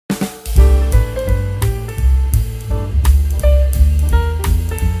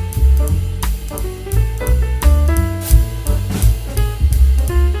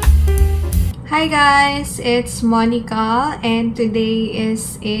Hi guys! It's Monica and today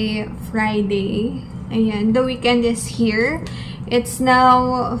is a Friday. Ayan, the weekend is here. It's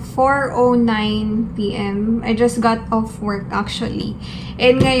now 4:09 p.m. I just got off work actually.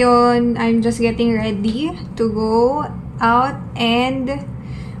 And ngayon, I'm just getting ready to go out and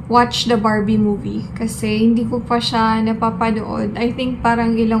watch the Barbie movie. Kasi hindi ko pa siya napapanood. I think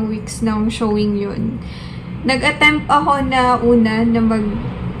parang ilang weeks nang showing yun. Nag-attempt ako na una na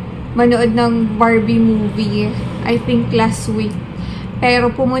manood ng Barbie movie, I think last week.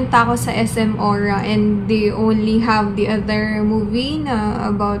 Pero pumunta ako sa SM Aura and they only have the other movie na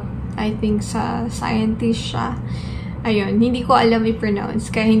about, I think, sa scientist siya. Ayun, hindi ko alam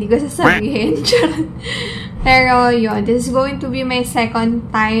i-pronounce, kaya hindi ko sasabihin. Pero yun, this is going to be my second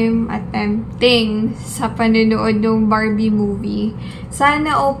time attempting sa panonood ng Barbie movie.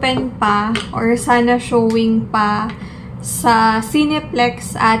 Sana open pa or sana showing pa sa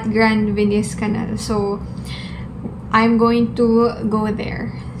Cineplex at Venice Canal. So, I'm going to go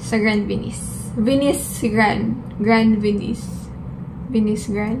there sa Venice. Venice Grand.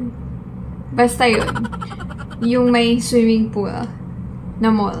 Basta yun. Yung may swimming pool na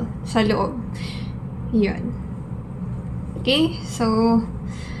mall sa loob. Yun. Okay? So,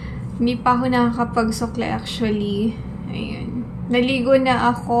 hindi pa ako nakakapagsukle actually. Ayun. Naligo na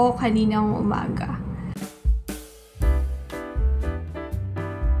ako kaninang umaga.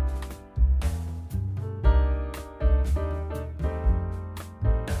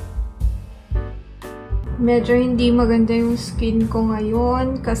 Medyo hindi maganda yung skin ko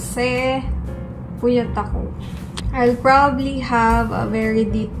ngayon kasi puyat ako. I'll probably have a very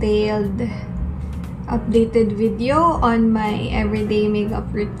detailed updated video on my everyday makeup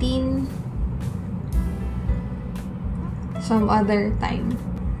routine some other time.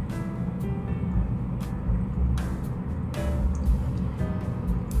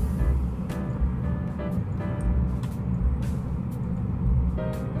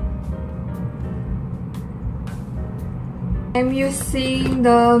 I'm using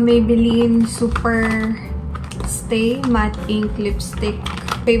the Maybelline Super Stay Matte Ink Lipstick.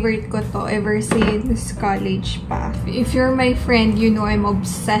 Favorite ko to ever since college pa. If you're my friend, you know I'm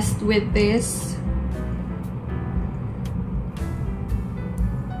obsessed with this.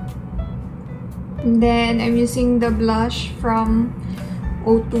 And then I'm using the blush from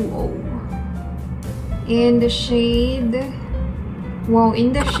 020. In the shade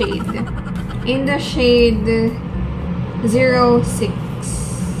 06.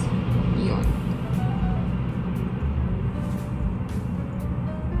 Yun.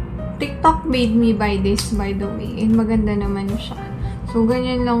 TikTok made me buy this, by the way. And maganda naman siya. So,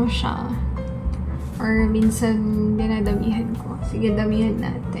 ganyan lang siya. Or minsan, dinadamihan ko. Sige, damihan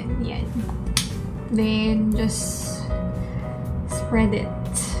natin. Yan. Then, just spread it.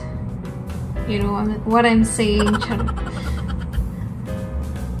 You know what I'm saying? Charot.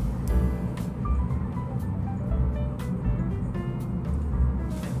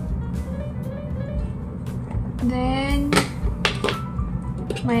 Then,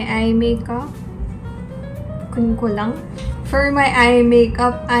 my eye makeup. Kun ko lang. For my eye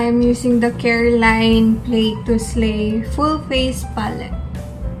makeup, I'm using the Careline Play to Slay Full Face Palette.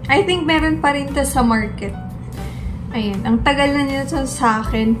 I think meron pa rin to sa market. Ayan. Ang tagal na niya sa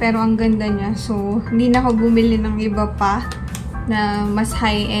akin, pero ang ganda niya. So, hindi na ako bumili ng iba pa na mas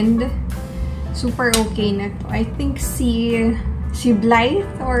high-end. Super okay na to. I think si Blythe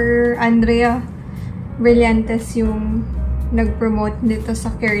or Andrea Brillantes yung nag-promote dito sa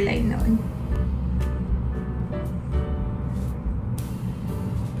Careline noon.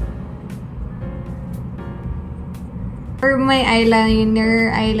 For my eyeliner,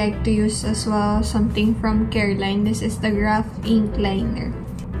 I like to use as well something from Careline. This is the Graph Ink Liner.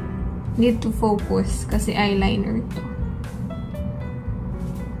 Need to focus kasi eyeliner to.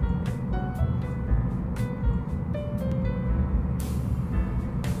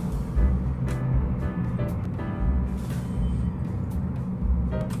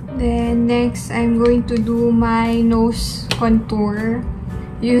 Then, next, I'm going to do my nose contour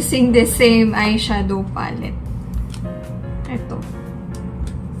using the same eyeshadow palette. Ito.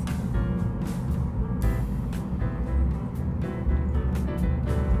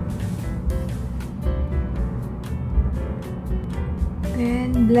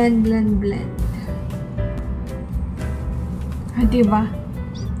 Then, blend. Diba?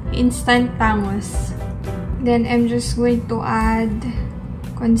 Instant tangos. Then, I'm just going to add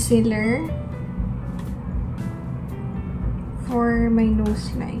concealer for my nose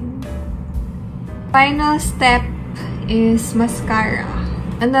line. Final step is mascara.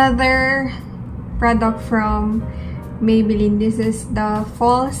 Another product from Maybelline. This is the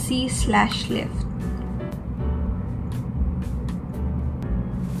Falsy Slash Lift.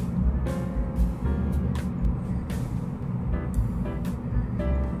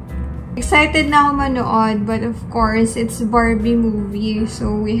 Excited na ako manood, but of course, it's Barbie movie,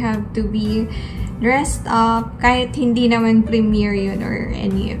 so we have to be dressed up, kahit hindi naman premiere yun or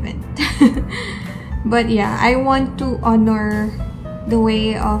any event. But yeah, I want to honor the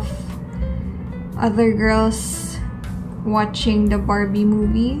way of other girls watching the Barbie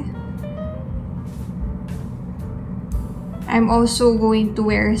movie. I'm also going to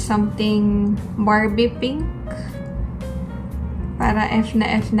wear something Barbie pink para F na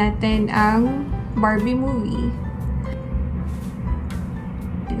F natin ang Barbie movie.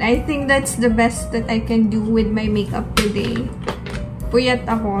 And I think that's the best that I can do with my makeup today. Puyat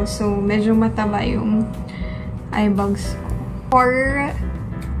ako, so medyo mataba yung eyebags ko. For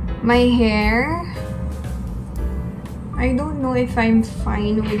my hair, I don't know if I'm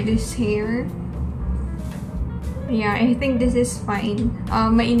fine with this hair. Yeah, I think this is fine.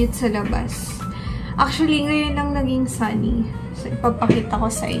 Mainit sa labas. Actually, ngayon lang naging sunny. So, ipapakita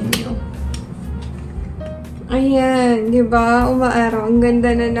ko sa inyo. Ayan, di ba? Umaaraw. Ang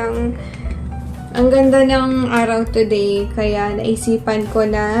ganda ng araw today. Kaya naisipan ko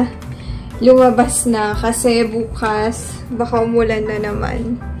na lumabas na kasi bukas baka umulan na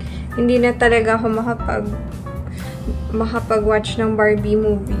naman. Hindi na talaga ako makapag-watch ng Barbie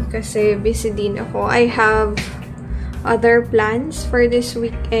movie kasi busy din ako. I have other plans for this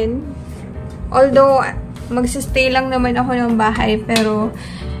weekend. Although, magsistay lang naman ako ng bahay, pero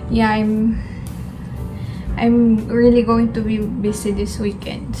yeah, I'm really going to be busy this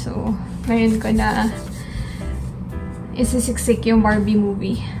weekend. So, ngayon ko na isisiksik yung Barbie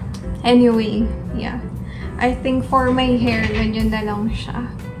movie. Anyway, yeah. I think for my hair, ganyan na lang siya.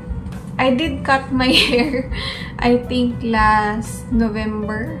 I did cut my hair, I think last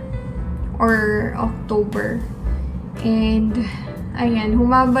November or October. And, ayan,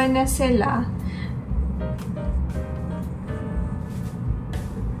 humaba na sila.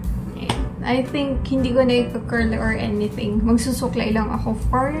 I think hindi ko na i-curl or anything. Magsusuklay lang ako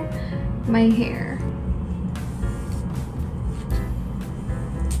for my hair.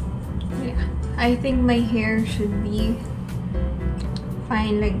 Yeah. I think my hair should be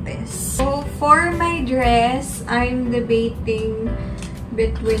fine like this. So, for my dress, I'm debating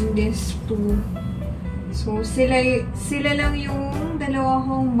between these two. So, sila lang yung dalawa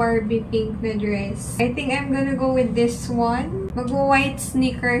kong Barbie pink na dress. I think I'm gonna go with this one. Mag-white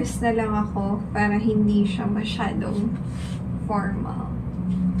sneakers na lang ako para hindi siya masyadong formal.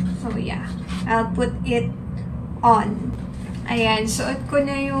 So, yeah. I'll put it on. Ayan, suot ko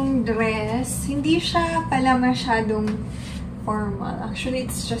na yung dress. Hindi siya pala masyadong formal. Actually,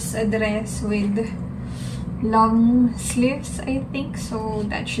 it's just a dress with long sleeves, I think. So,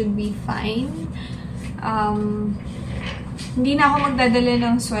 that should be fine. Hindi na ako magdadala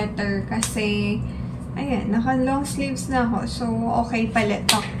ng sweater kasi ayan, naka-long sleeves na ako. So, okay pala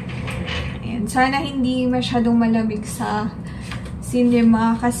ito. Ayan, sana hindi masyadong malamig sa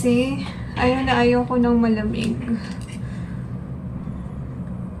cinema kasi ayaw ko ng malamig.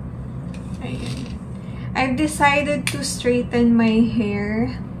 Ayan. I've decided to straighten my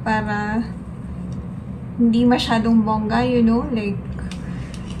hair para hindi masyadong bongga, you know, like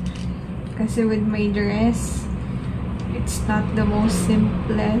kasi with my dress, it's not the most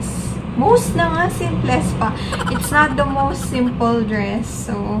simplest. Most na nga, simplest pa. It's not the most simple dress.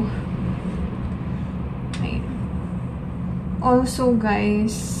 So, ayun. Also,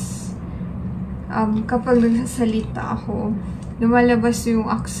 guys, kapag nagsasalita ako, lumalabas yung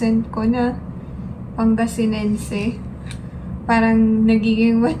accent ko na Pangasinense. Parang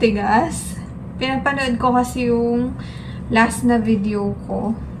nagiging matigas. Pinapanood ko kasi yung last na video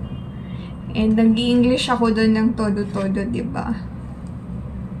ko. And nag-i-English ako doon ng todo-todo, diba?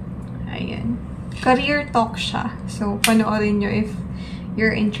 Ayan. Career talk siya. So, panoorin nyo if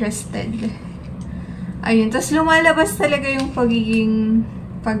you're interested. Ayun. Tapos, lumalabas talaga yung pagiging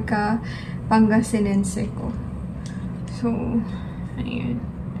Pangasinense ko. So, ayun.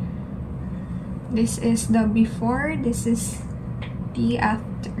 This is the before. This is the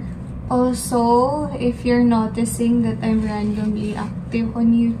after. Also, if you're noticing that I'm randomly active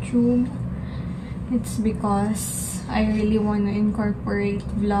on YouTube, it's because I really want to incorporate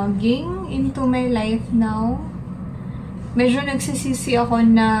vlogging into my life now. Medyo nagsisisi ako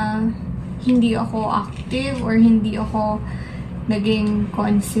na hindi ako active or hindi ako naging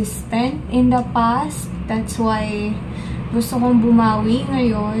consistent in the past. That's why gusto kong bumawi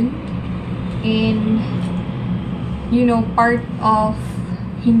ngayon. And, you know, part of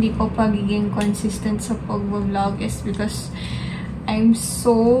hindi ko pagiging consistent sa pag-vlog is because I'm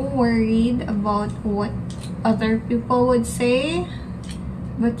so worried about what other people would say.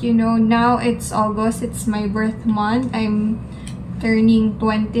 But you know, now it's August, it's my birth month. I'm turning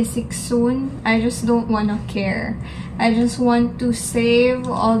 26 soon. I just don't wanna care. I just want to save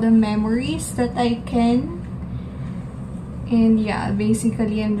all the memories that I can. And yeah,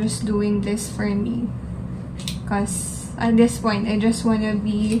 basically I'm just doing this for me. Because at this point, I just wanna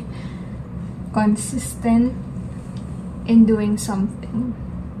be consistent in doing something.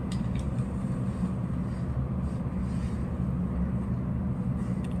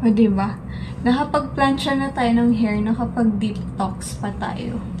 O diba? Nakapag-plancha na tayo ng hair, nakapag-deep talks pa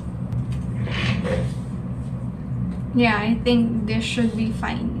tayo. Yeah, I think this should be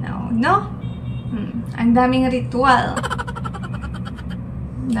fine now. No? Ang daming ritual.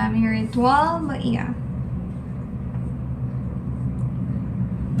 Ang daming ritual, but yeah.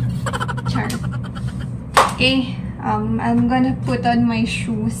 Char. Okay, I'm gonna put on my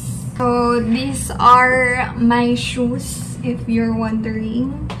shoes. So, these are my shoes, if you're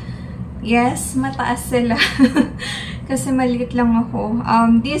wondering. Yes, mataas sila. Kasi maliit lang ako.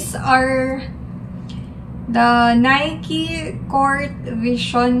 These are the Nike Court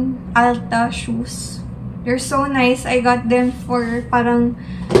Vision Alta shoes. They're so nice. I got them for parang,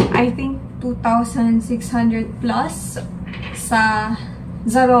 I think, 2,600 plus sa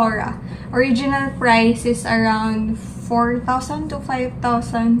Zalora. Original price is around 4,000 to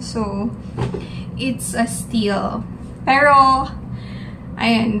 5,000. So, it's a steal. Pero,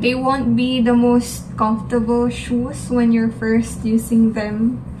 ayan, they won't be the most comfortable shoes when you're first using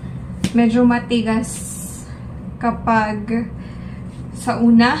them. Medyo matigas kapag sa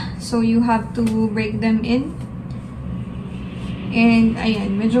una. So, you have to break them in. And,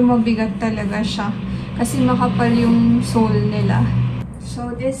 ayan, medyo mabigat talaga siya. Kasi makapal yung sole nila.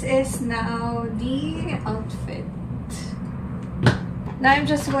 So, this is now the outfit. Now, I'm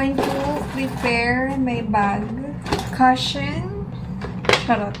just going to prepare my bag. Cushion.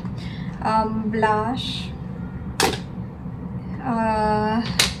 Charot. Blush.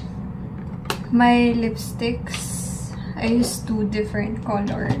 My lipsticks. I use 2 different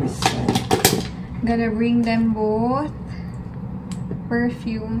colors. So, I'm gonna bring them both.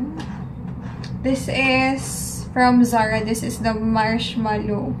 Perfume. This is from Zara. This is the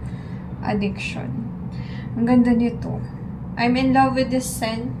Marshmallow Addiction. Ang ganda nito. I'm in love with this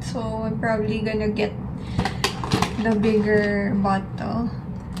scent. So, I'm probably gonna get the bigger bottle.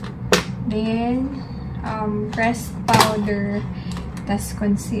 Then, pressed powder, tas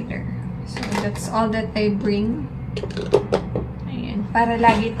concealer. So, that's all that I bring. Ayan. Para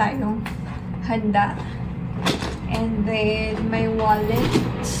lagi tayong handa. And then, my wallet.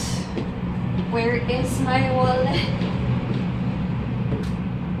 Where is my wallet?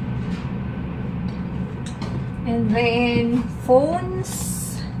 And then,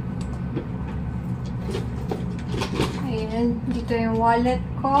 phones. Ayan. Dito yung wallet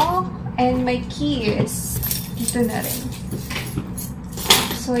ko. And my keys. Dito na rin.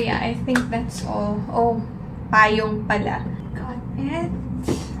 So, yeah. I think that's all. Oh, payong pala. Got it.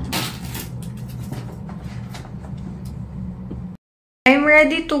 I'm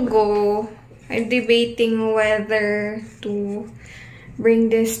ready to go. I'm debating whether to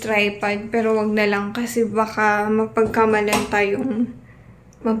bring this tripod, pero wag na lang kasi baka mapagkamalan tayong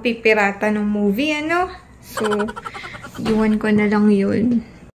magpipirata ng movie, ano? So, iwan ko na lang yun.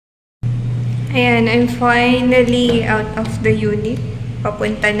 Ayan, I'm finally out of the unit.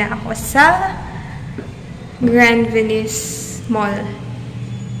 Papunta na ako sa Grand Venice Mall.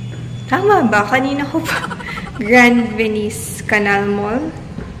 Tama ba? Kanina ko pa. Grand Venice Canal Mall.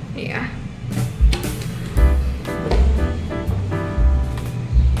 Yeah.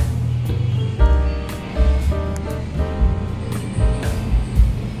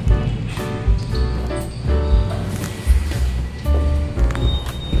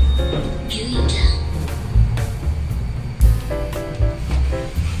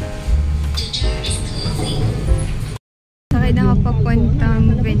 Sakay na ako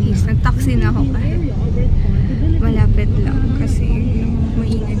papuntang Venice. Nag-taxi na ako kahit malapit lang kasi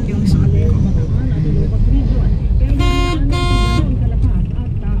mainit yung suot ko.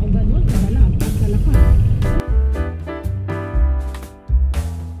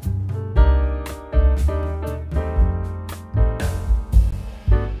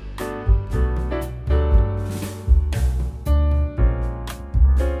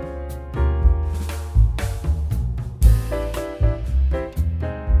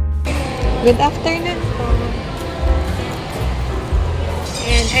 Good afternoon po.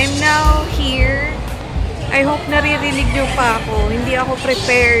 And I'm now here I hope naririnig nyo pa ako. Hindi ako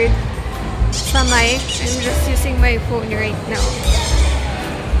prepared sa mic. I'm just using my phone right now.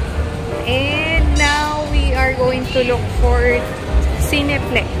 And now we are going to look for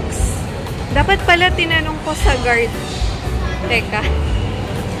Cineplex. Dapat pala tinanong ko sa guard. Teka.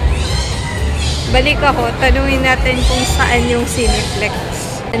 Balik ako. Tanungin natin kung saan yung Cineplex.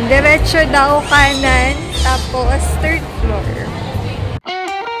 And diretso daw kanan. Tapos third floor.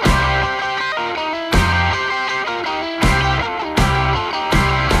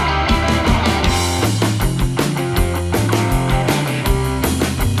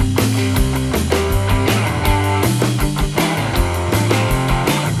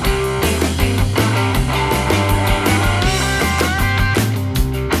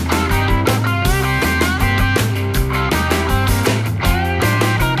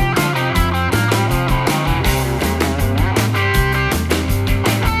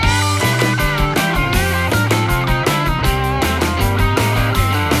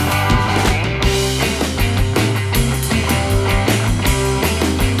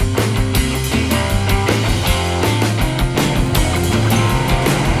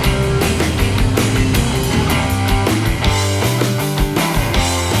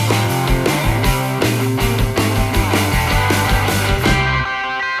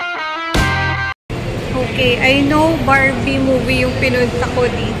 Okay, I know Barbie movie yung pinunta ko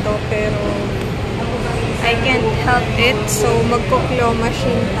dito, pero I can't help it. So, magko-claw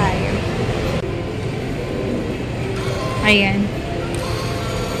machine tayo. Ayan.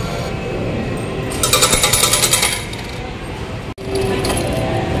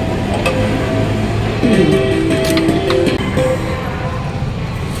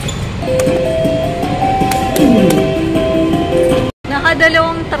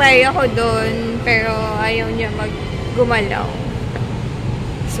 Nakadalawang try ako doon, pero ayaw niya gumalaw.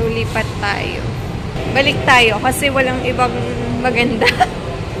 So, lipat tayo. Balik tayo kasi walang ibang maganda.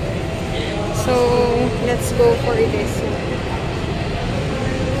 So, let's go for this one.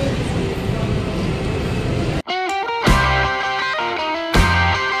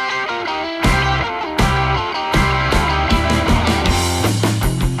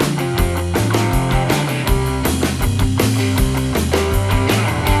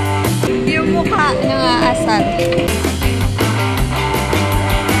 Yung mukha nangaasar.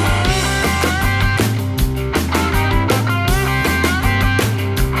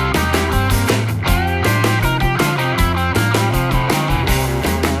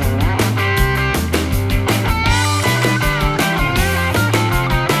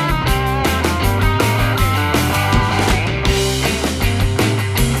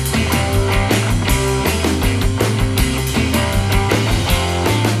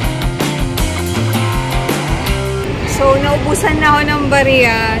 So, naubusan na ako ng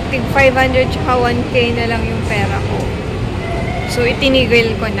bariya. Tig 500 tsaka 1K na lang yung pera ko. So,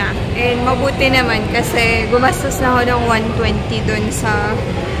 itinigil ko na. And mabuti naman kasi gumastos na ako ng 120 dun sa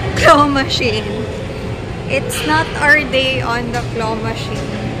claw machine. It's not our day on the claw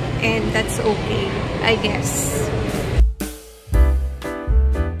machine. And that's okay, I guess.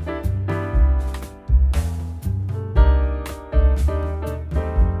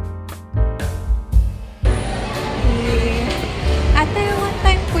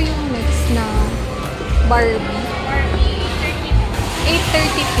 Barbie.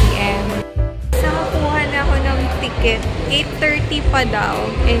 8:30 PM. Nakakuha na ako ng ticket. 8:30 pa daw.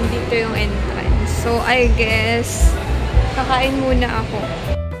 And dito yung entrance. So, I guess, kakain muna ako.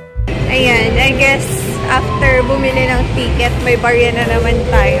 Ayan. I guess, after bumili ng ticket, may barya na naman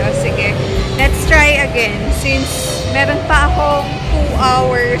tayo. Sige. Let's try again. Since meron pa akong 2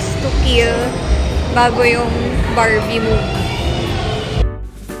 hours to kill bago yung Barbie movie.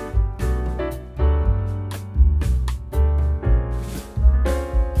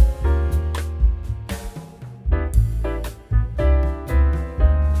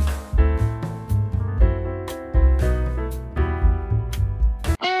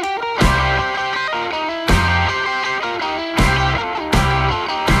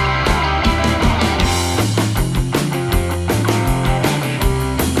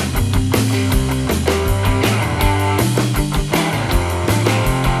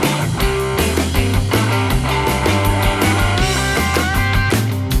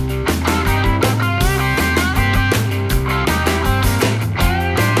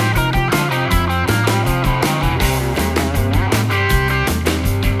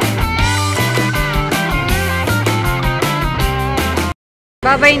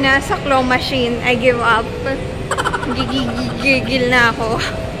 Babay na sa claw machine. I give up. Gigigil na ako.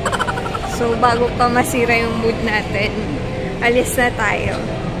 So, bago pa masira yung mood natin, alis na tayo.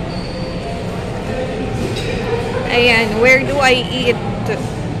 Ayan, where do I eat?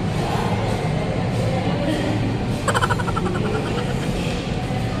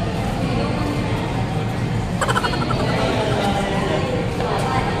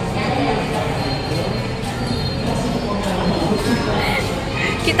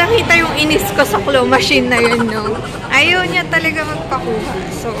 Kita-kita yung inis ko sa claw machine na yun, no? Ayaw niya talaga magpakuha.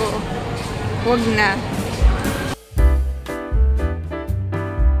 So, wag na.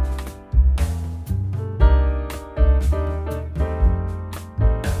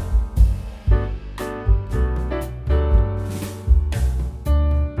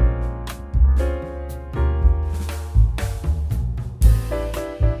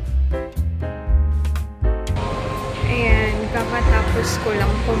 Kakatapos ko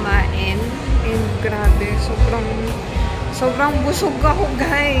lang kumain and grabe, sobrang busog ako,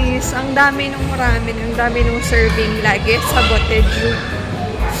 guys. Ang dami ng ramen, ang dami ng serving lagi sa Boteju.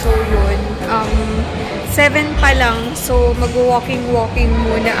 So yun, 7 pa lang, so mag-walking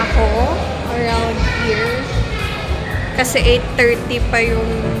muna ako around here kasi 8:30 pa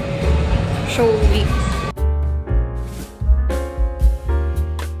yung show week.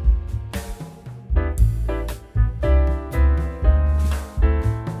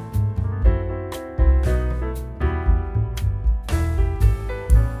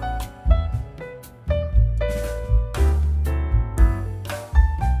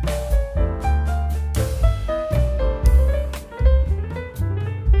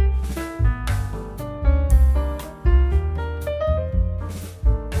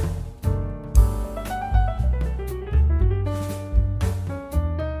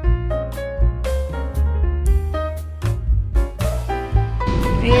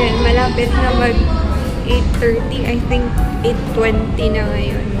 Ayan, malapit na mag 8:30. I think 8:20 na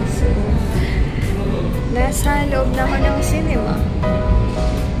ngayon. So, nasa loob na ako ng cinema.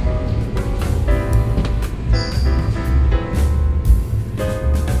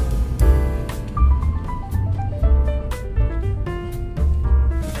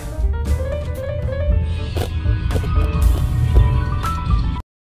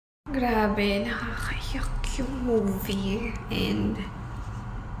 Grabe, nakakaiyak yung movie. And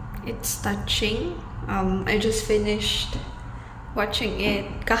it's touching. I just finished watching it.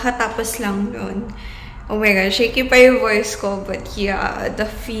 Kakatapos lang nun. Oh my gosh, shaky pa yung voice ko. But yeah, the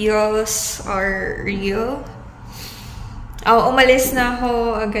feels are real. Umalis na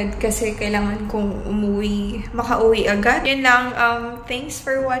ako agad kasi kailangan kong makauwi agad. Yun lang. Thanks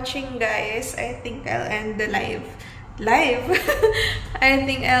for watching, guys. I think I'll end the live. I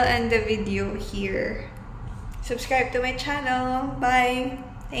think I'll end the video here. Subscribe to my channel. Bye!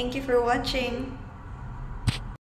 Thank you for watching.